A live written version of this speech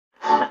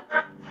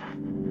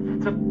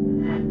With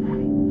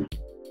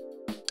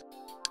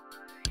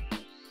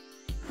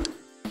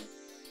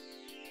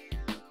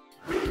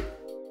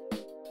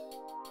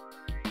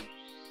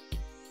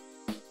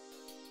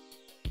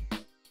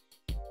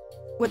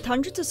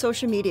hundreds of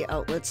social media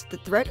outlets, the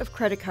threat of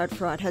credit card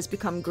fraud has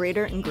become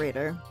greater and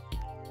greater.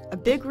 A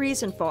big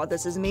reason for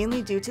this is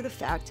mainly due to the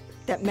fact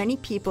that many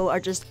people are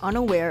just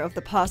unaware of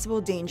the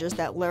possible dangers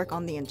that lurk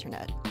on the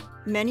internet.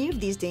 Many of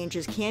these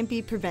dangers can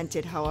be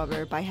prevented,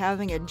 however, by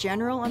having a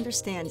general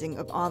understanding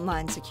of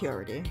online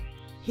security.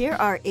 Here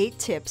are 8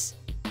 tips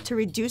to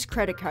reduce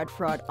credit card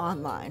fraud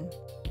online.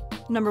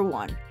 Number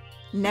 1.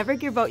 Never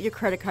give out your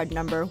credit card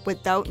number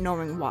without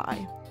knowing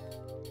why.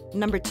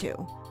 Number 2.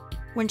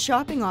 When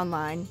shopping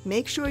online,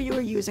 make sure you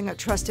are using a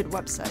trusted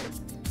website.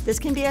 This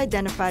can be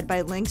identified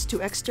by links to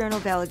external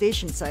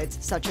validation sites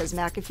such as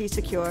McAfee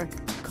Secure,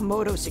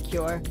 Komodo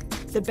Secure,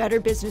 the Better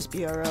Business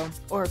Bureau,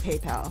 or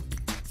PayPal.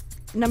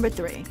 Number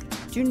 3.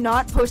 Do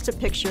not post a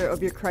picture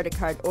of your credit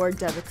card or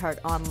debit card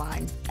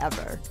online,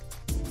 ever.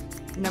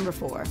 Number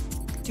 4.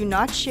 Do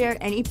not share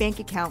any bank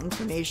account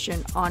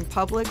information on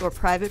public or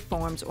private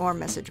forums or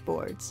message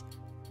boards.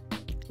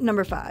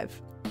 Number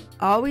 5.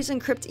 Always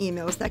encrypt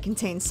emails that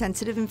contain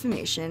sensitive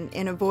information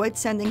and avoid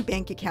sending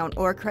bank account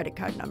or credit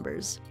card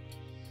numbers.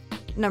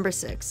 Number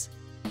 6.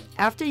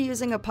 After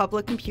using a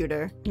public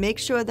computer, make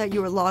sure that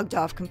you are logged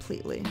off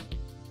completely.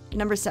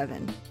 Number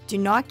 7. Do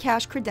not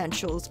cache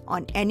credentials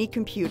on any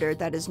computer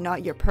that is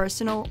not your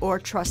personal or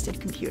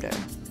trusted computer.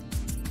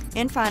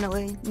 And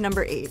finally,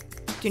 number 8.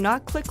 Do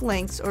not click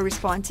links or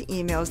respond to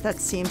emails that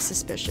seem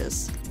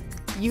suspicious.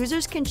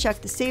 Users can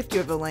check the safety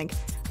of a link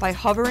by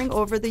hovering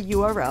over the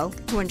URL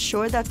to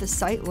ensure that the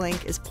site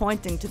link is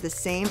pointing to the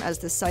same as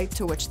the site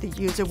to which the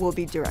user will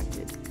be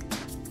directed.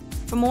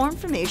 For more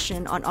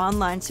information on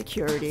online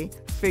security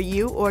for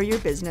you or your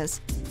business,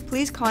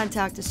 please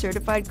contact a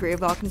certified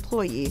GraVoc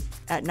employee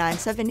at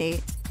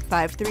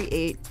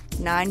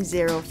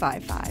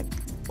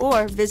 978-538-9055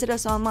 or visit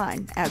us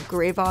online at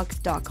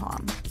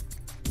gravoc.com.